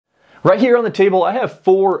Right here on the table, I have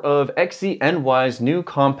 4 of XZNY's new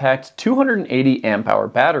compact 280 amp hour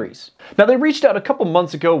batteries. Now they reached out a couple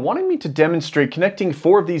months ago wanting me to demonstrate connecting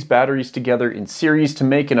 4 of these batteries together in series to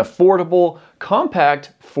make an affordable,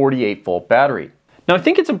 compact 48 volt battery. Now I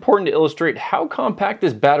think it's important to illustrate how compact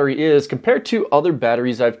this battery is compared to other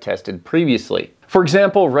batteries I've tested previously. For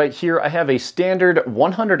example, right here I have a standard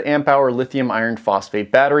 100 amp hour lithium iron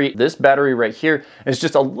phosphate battery. This battery right here is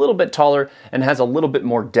just a little bit taller and has a little bit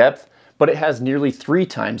more depth, but it has nearly 3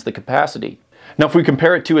 times the capacity. Now if we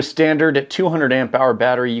compare it to a standard 200 amp hour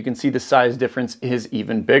battery, you can see the size difference is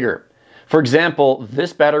even bigger. For example,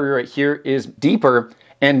 this battery right here is deeper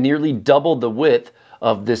and nearly double the width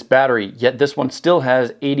of this battery, yet this one still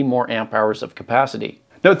has 80 more amp hours of capacity.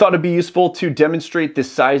 Now I thought it'd be useful to demonstrate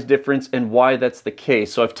this size difference and why that's the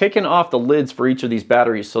case. So I've taken off the lids for each of these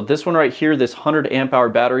batteries. So this one right here, this 100 amp hour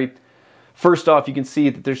battery, first off, you can see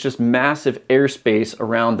that there's just massive airspace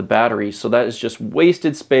around the battery. So that is just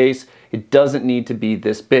wasted space. It doesn't need to be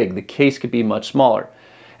this big. The case could be much smaller.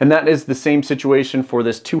 And that is the same situation for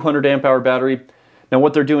this 200 amp hour battery. Now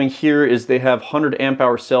what they're doing here is they have 100 amp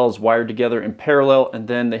hour cells wired together in parallel, and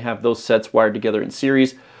then they have those sets wired together in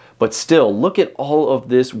series. But still, look at all of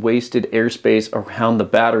this wasted airspace around the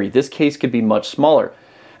battery. This case could be much smaller.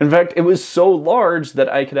 In fact, it was so large that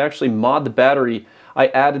I could actually mod the battery. I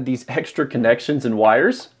added these extra connections and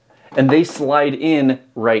wires, and they slide in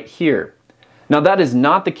right here. Now that is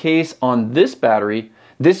not the case on this battery.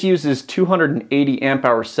 This uses 280 amp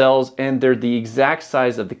hour cells, and they're the exact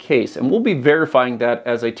size of the case. And we'll be verifying that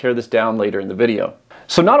as I tear this down later in the video.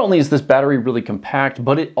 So not only is this battery really compact,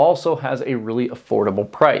 but it also has a really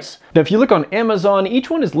affordable price. Now if you look on Amazon,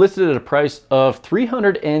 each one is listed at a price of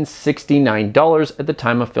 $369 at the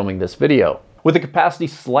time of filming this video. With a capacity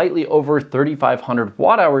slightly over 3,500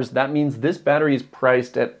 watt hours, that means this battery is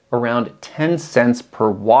priced at around 10 cents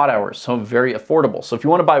per watt hour, so very affordable. So if you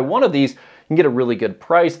want to buy one of these, you can get a really good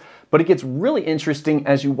price, but it gets really interesting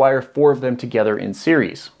as you wire 4 of them together in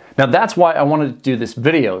series. Now that's why I wanted to do this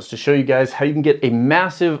video, is to show you guys how you can get a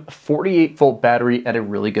massive 48 volt battery at a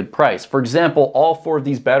really good price. For example, all 4 of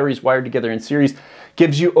these batteries wired together in series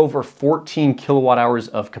gives you over 14 kilowatt hours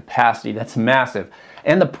of capacity. That's massive.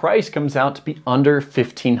 And the price comes out to be under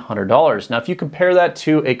 $1,500. Now if you compare that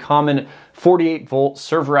to a common 48 volt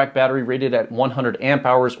server rack battery rated at 100 amp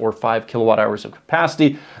hours or 5 kilowatt hours of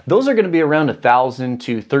capacity, those are going to be around $1,000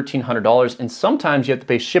 to $1,300, and sometimes you have to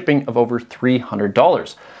pay shipping of over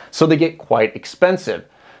 $300. So they get quite expensive.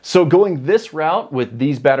 So going this route with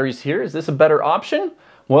these batteries here, is this a better option?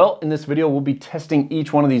 Well, in this video, we'll be testing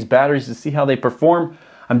each one of these batteries to see how they perform.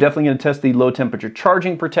 I'm definitely going to test the low temperature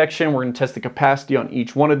charging protection. We're going to test the capacity on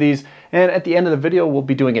each one of these. And at the end of the video, we'll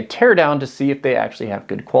be doing a teardown to see if they actually have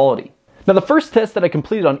good quality. Now the first test that I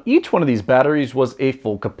completed on each one of these batteries was a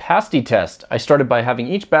full capacity test. I started by having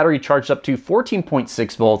each battery charged up to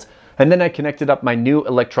 14.6 volts, and then I connected up my new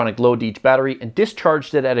electronic load to each battery and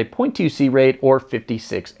discharged it at a 0.2C rate or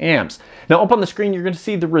 56 amps. Now up on the screen, you're going to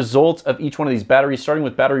see the results of each one of these batteries, starting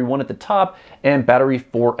with battery 1 at the top and battery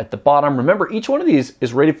 4 at the bottom. Remember, each one of these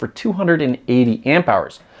is rated for 280 amp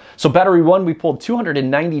hours. So battery 1, we pulled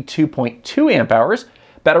 292.2 amp hours.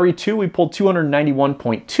 Battery 2, we pulled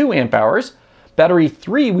 291.2 amp hours. Battery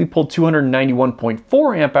 3, we pulled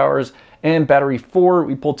 291.4 amp hours. And battery 4,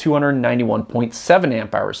 we pulled 291.7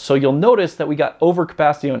 amp hours. So you'll notice that we got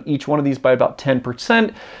overcapacity on each one of these by about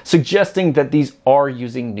 10%, suggesting that these are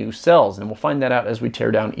using new cells. And we'll find that out as we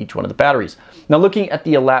tear down each one of the batteries. Now looking at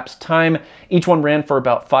the elapsed time, each one ran for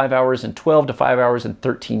about 5 hours and 12 to 5 hours and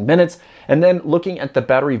 13 minutes. And then looking at the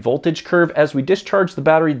battery voltage curve, as we discharged the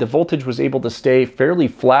battery, the voltage was able to stay fairly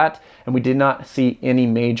flat, and we did not see any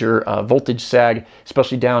major voltage sag,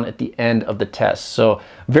 especially down at the end of the test. So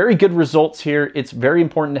very good results here. It's very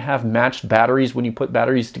important to have matched batteries when you put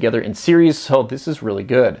batteries together in series, so this is really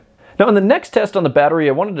good. Now in the next test on the battery,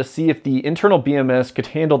 I wanted to see if the internal BMS could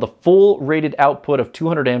handle the full rated output of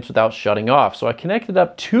 200 amps without shutting off. So I connected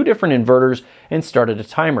up 2 different inverters and started a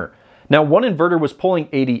timer. Now one inverter was pulling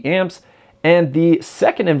 80 amps, and the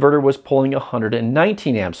second inverter was pulling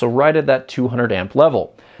 119 amps, so right at that 200 amp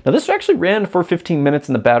level. Now this actually ran for 15 minutes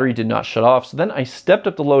and the battery did not shut off, so then I stepped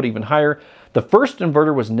up the load even higher. The first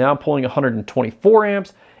inverter was now pulling 124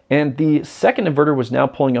 amps, and the second inverter was now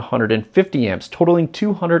pulling 150 amps, totaling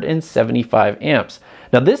 275 amps.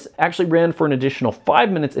 Now this actually ran for an additional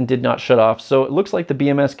 5 minutes and did not shut off, so it looks like the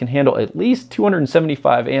BMS can handle at least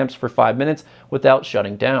 275 amps for 5 minutes without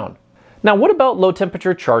shutting down. Now what about low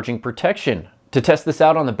temperature charging protection? To test this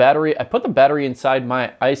out on the battery, I put the battery inside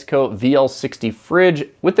my Iceco VL60 fridge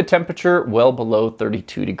with the temperature well below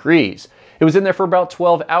 32 degrees. It was in there for about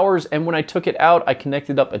 12 hours, and when I took it out, I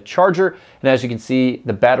connected up a charger, and as you can see,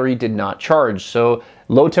 the battery did not charge, so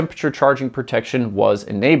low temperature charging protection was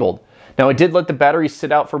enabled. Now, I did let the battery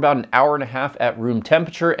sit out for about an hour and a half at room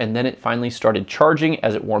temperature, and then it finally started charging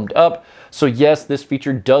as it warmed up. So yes, this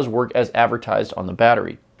feature does work as advertised on the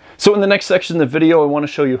battery. So in the next section of the video, I want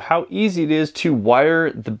to show you how easy it is to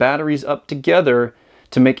wire the batteries up together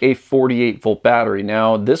to make a 48 volt battery.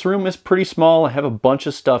 Now, this room is pretty small. I have a bunch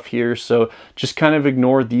of stuff here, so just kind of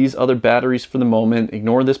ignore these other batteries for the moment.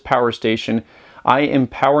 Ignore this power station. I am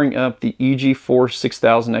powering up the EG4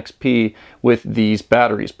 6000 XP with these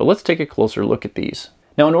batteries, but let's take a closer look at these.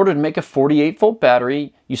 Now, in order to make a 48 volt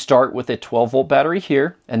battery, you start with a 12 volt battery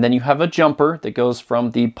here, and then you have a jumper that goes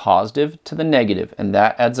from the positive to the negative, and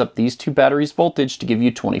that adds up these two batteries' voltage to give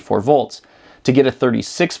you 24 volts. To get a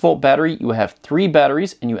 36 volt battery, you have 3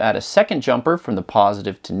 batteries, and you add a second jumper from the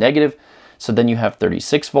positive to negative, so then you have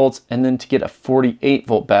 36 volts, and then to get a 48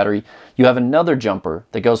 volt battery, you have another jumper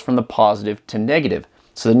that goes from the positive to negative.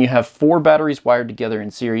 So then you have 4 batteries wired together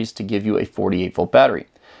in series to give you a 48 volt battery.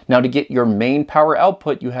 Now, to get your main power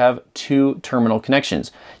output, you have 2 terminal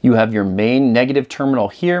connections. You have your main negative terminal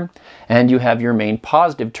here, and you have your main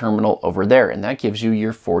positive terminal over there, and that gives you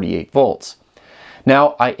your 48 volts.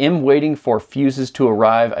 Now, I am waiting for fuses to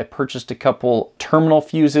arrive. I purchased a couple terminal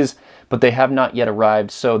fuses, but they have not yet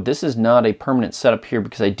arrived, so this is not a permanent setup here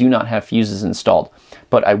because I do not have fuses installed.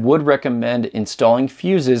 But I would recommend installing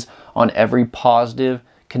fuses on every positive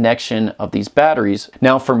connection of these batteries.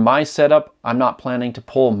 Now, for my setup, I'm not planning to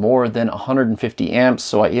pull more than 150 amps,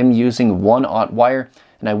 so I am using 1/0 wire,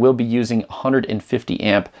 and I will be using 150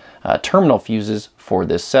 amp terminal fuses for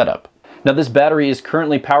this setup. Now, this battery is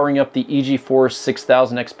currently powering up the EG4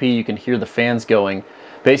 6000 XP. You can hear the fans going.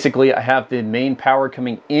 Basically, I have the main power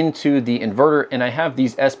coming into the inverter, and I have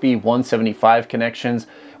these SB175 connections,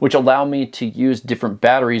 which allow me to use different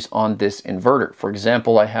batteries on this inverter. For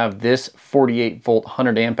example, I have this 48 volt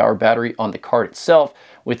 100 amp hour battery on the card itself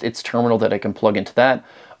with its terminal that I can plug into that,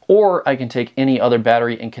 or I can take any other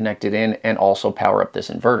battery and connect it in and also power up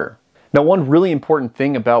this inverter. Now, one really important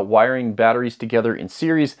thing about wiring batteries together in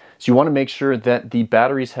series is you want to make sure that the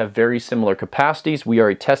batteries have very similar capacities. We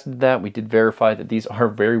already tested that. We did verify that these are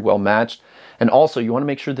very well matched. And also, you want to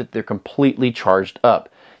make sure that they're completely charged up.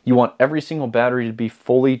 You want every single battery to be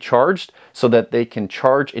fully charged so that they can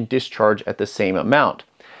charge and discharge at the same amount.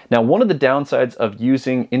 Now, one of the downsides of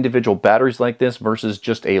using individual batteries like this versus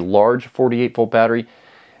just a large 48 volt battery,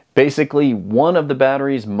 basically, one of the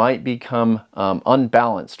batteries might become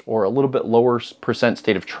unbalanced or a little bit lower percent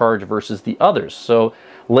state of charge versus the others. So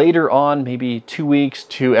later on, maybe 2 weeks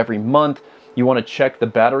to every month, you want to check the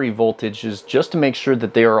battery voltages just to make sure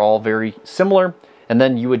that they are all very similar. And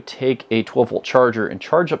then you would take a 12 volt charger and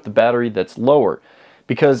charge up the battery that's lower.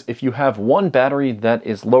 Because if you have one battery that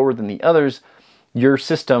is lower than the others, your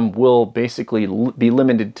system will basically be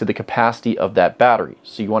limited to the capacity of that battery.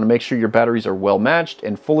 So you want to make sure your batteries are well matched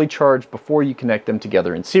and fully charged before you connect them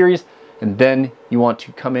together in series, and then you want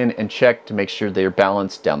to come in and check to make sure they're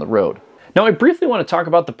balanced down the road. Now, I briefly want to talk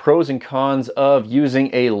about the pros and cons of using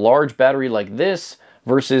a large battery like this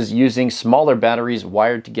versus using smaller batteries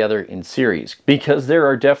wired together in series, because there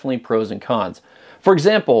are definitely pros and cons. For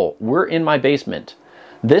example, we're in my basement.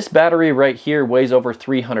 This battery right here weighs over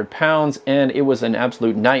 300 pounds, and it was an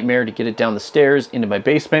absolute nightmare to get it down the stairs into my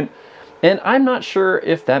basement. And I'm not sure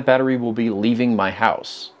if that battery will be leaving my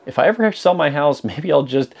house. If I ever sell my house, maybe I'll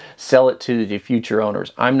just sell it to the future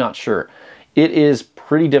owners. I'm not sure. It is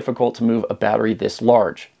pretty difficult to move a battery this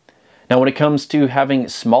large. Now, when it comes to having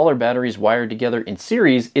smaller batteries wired together in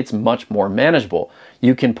series, it's much more manageable.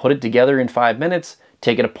 You can put it together in 5 minutes,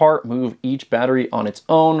 take it apart, move each battery on its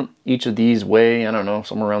own. Each of these weigh, I don't know,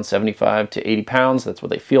 somewhere around 75 to 80 pounds. That's what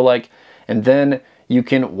they feel like. And then you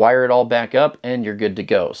can wire it all back up and you're good to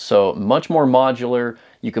go. So much more modular.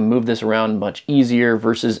 You can move this around much easier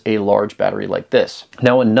versus a large battery like this.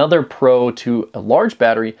 Now, another pro to a large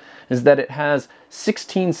battery is that it has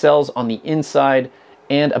 16 cells on the inside,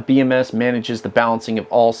 and a BMS manages the balancing of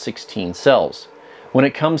all 16 cells. When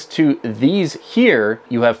it comes to these here,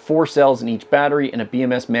 you have 4 cells in each battery, and a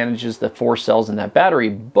BMS manages the 4 cells in that battery,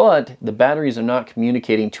 but the batteries are not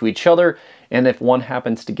communicating to each other, and if one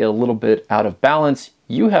happens to get a little bit out of balance,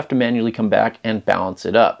 you have to manually come back and balance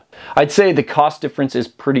it up. I'd say the cost difference is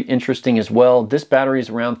pretty interesting as well. This battery is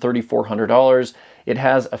around $3,400. It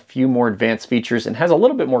has a few more advanced features and has a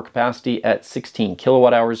little bit more capacity at 16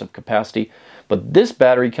 kilowatt hours of capacity. But this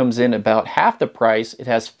battery comes in about half the price. It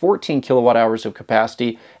has 14 kilowatt hours of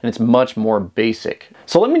capacity, and it's much more basic.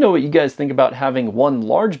 So let me know what you guys think about having one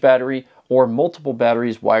large battery or multiple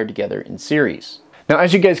batteries wired together in series. Now,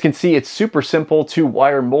 as you guys can see, it's super simple to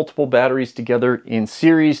wire multiple batteries together in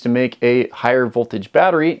series to make a higher voltage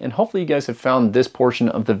battery, and hopefully you guys have found this portion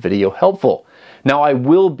of the video helpful. Now, I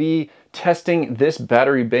will be testing this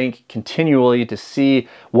battery bank continually to see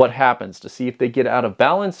what happens, to see if they get out of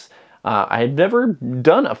balance. I had never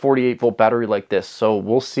done a 48 volt battery like this, so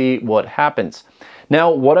we'll see what happens.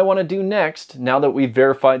 Now, what I want to do next, now that we've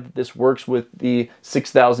verified that this works with the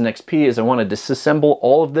 6000 XP, is I want to disassemble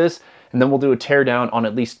all of this, and then we'll do a teardown on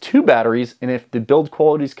at least 2 batteries, and if the build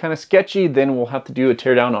quality is kind of sketchy, then we'll have to do a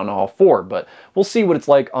teardown on all 4, but we'll see what it's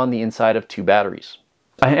like on the inside of 2 batteries.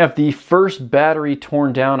 I have the first battery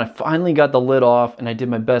torn down. I finally got the lid off, and I did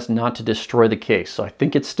my best not to destroy the case, so I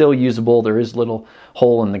think it's still usable. There is a little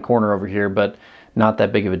hole in the corner over here, but not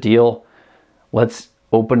that big of a deal. Let's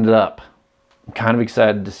open it up. I'm kind of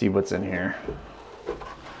excited to see what's in here.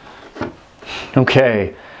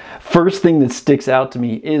 Okay. First thing that sticks out to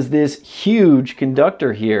me is this huge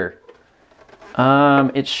conductor here.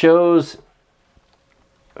 It shows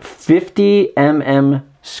 50 mm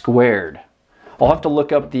squared. I'll have to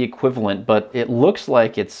look up the equivalent, but it looks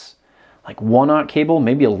like it's like 1/0 cable,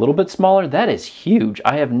 maybe a little bit smaller. That is huge.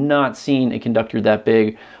 I have not seen a conductor that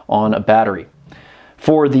big on a battery.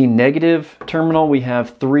 For the negative terminal, we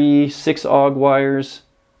have 3 6-AUG wires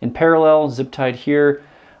in parallel, zip tied here.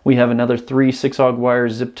 We have another 3 6-AUG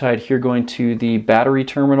wires zip tied here going to the battery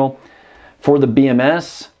terminal. For the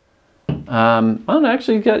BMS, oh,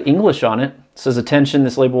 actually got English on it. It says, attention,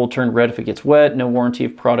 this label will turn red if it gets wet. No warranty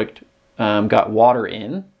if product got water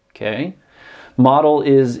in. Okay. Model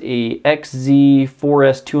is a XZNY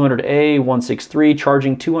 280AH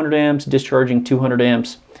charging 200 amps, discharging 200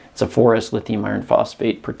 amps. It's a 4S lithium iron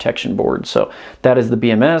phosphate protection board. So that is the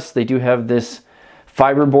BMS. They do have this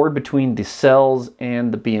fiber board between the cells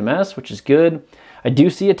and the BMS, which is good. I do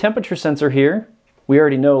see a temperature sensor here. We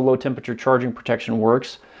already know low temperature charging protection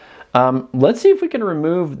works. Let's see if we can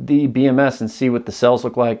remove the BMS and see what the cells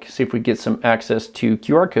look like, see if we get some access to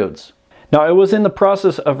QR codes. Now, I was in the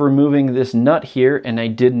process of removing this nut here, and I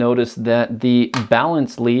did notice that the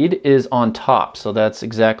balance lead is on top, so that's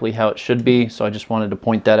exactly how it should be, so I just wanted to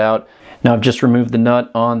point that out. Now, I've just removed the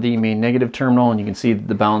nut on the main negative terminal, and you can see that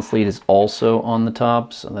the balance lead is also on the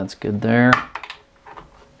top, so that's good there.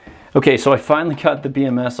 Okay, so I finally got the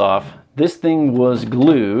BMS off. This thing was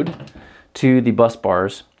glued to the bus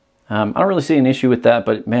bars. I don't really see an issue with that,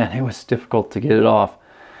 but man, it was difficult to get it off.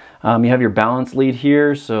 You have your balance lead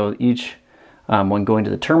here, so each one going to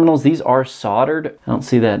the terminals. These are soldered. I don't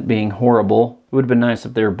see that being horrible. It would have been nice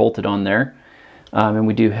if they were bolted on there. And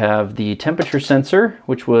we do have the temperature sensor,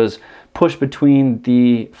 which was pushed between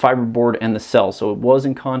the fiber board and the cell. So it was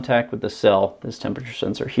in contact with the cell, this temperature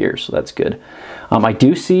sensor here, so that's good. I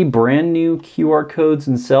do see brand new QR codes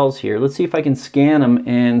and cells here. Let's see if I can scan them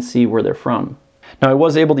and see where they're from. Now, I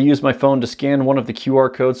was able to use my phone to scan one of the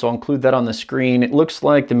QR codes, so I'll include that on the screen. It looks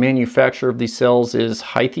like the manufacturer of these cells is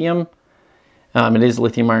Lithium. It is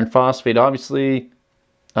lithium iron phosphate, obviously.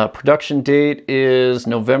 Production date is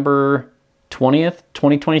November 20th,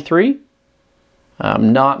 2023.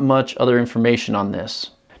 Not much other information on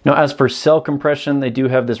this. Now, as for cell compression, they do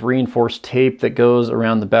have this reinforced tape that goes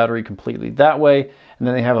around the battery completely that way, and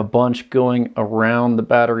then they have a bunch going around the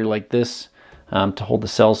battery like this to hold the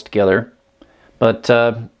cells together. But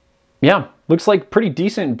yeah, looks like pretty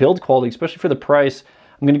decent build quality, especially for the price.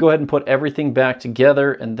 I'm going to go ahead and put everything back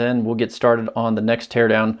together, and then we'll get started on the next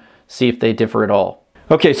teardown, see if they differ at all.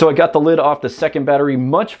 Okay, so I got the lid off the second battery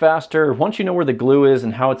much faster. Once you know where the glue is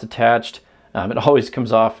and how it's attached, it always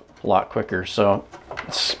comes off a lot quicker. So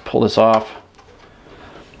let's pull this off.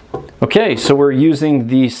 Okay, so we're using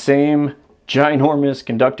the same ginormous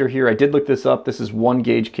conductor here. I did look this up. This is 1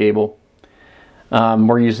 gauge cable.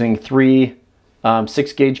 We're using 3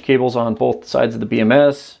 6 gauge cables on both sides of the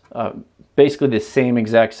BMS. Basically the same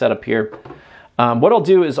exact setup here. What I'll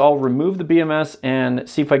do is I'll remove the BMS and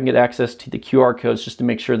see if I can get access to the QR codes just to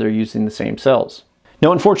make sure they're using the same cells.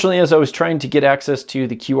 Now, unfortunately, as I was trying to get access to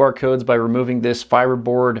the QR codes by removing this fiber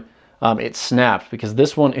board, it snapped because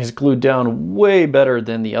this one is glued down way better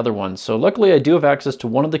than the other one. So luckily I do have access to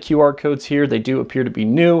one of the QR codes here. They do appear to be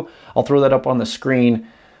new. I'll throw that up on the screen.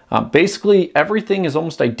 Basically, everything is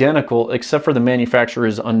almost identical except for the manufacturer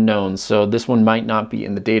is unknown, so this one might not be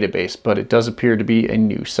in the database, but it does appear to be a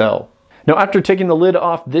new cell. Now, after taking the lid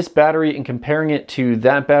off this battery and comparing it to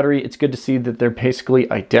that battery, it's good to see that they're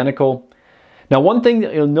basically identical. Now, one thing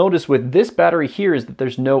that you'll notice with this battery here is that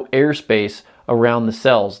there's no airspace around the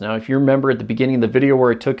cells. Now, if you remember at the beginning of the video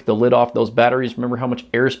where I took the lid off those batteries, remember how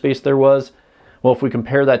much airspace there was? Well, if we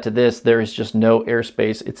compare that to this, there is just no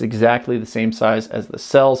airspace. It's exactly the same size as the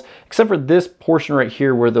cells, except for this portion right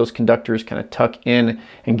here where those conductors kind of tuck in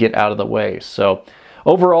and get out of the way. So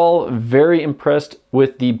overall, very impressed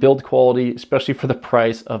with the build quality, especially for the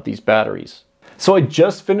price of these batteries. So I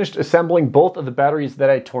just finished assembling both of the batteries that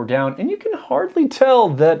I tore down, and you can hardly tell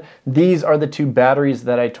that these are the two batteries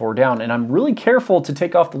that I tore down. And I'm really careful to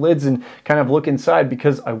take off the lids and kind of look inside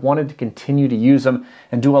because I wanted to continue to use them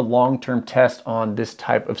and do a long-term test on this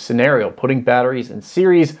type of scenario. Putting batteries in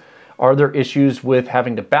series, are there issues with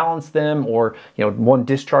having to balance them, or one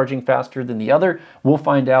discharging faster than the other? We'll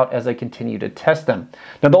find out as I continue to test them.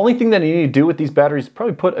 Now, the only thing that I need to do with these batteries is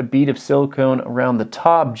probably put a bead of silicone around the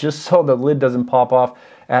top just so the lid doesn't pop off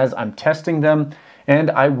as I'm testing them. And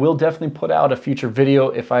I will definitely put out a future video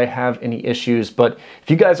if I have any issues. But if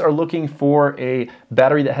you guys are looking for a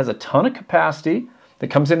battery that has a ton of capacity, that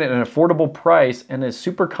comes in at an affordable price and is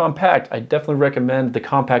super compact, I definitely recommend the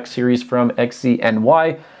compact series from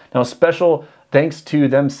XZNY. Now, special thanks to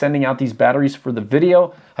them sending out these batteries for the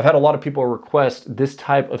video. I've had a lot of people request this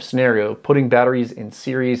type of scenario, putting batteries in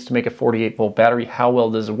series to make a 48-volt battery. How well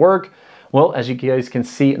does it work? Well, as you guys can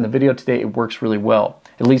see in the video today, it works really well,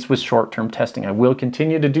 at least with short-term testing. I will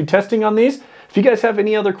continue to do testing on these. If you guys have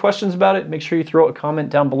any other questions about it, make sure you throw a comment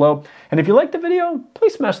down below. And if you like the video,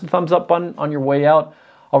 please smash the thumbs up button on your way out.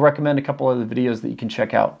 I'll recommend a couple of the videos that you can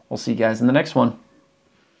check out. We'll see you guys in the next one.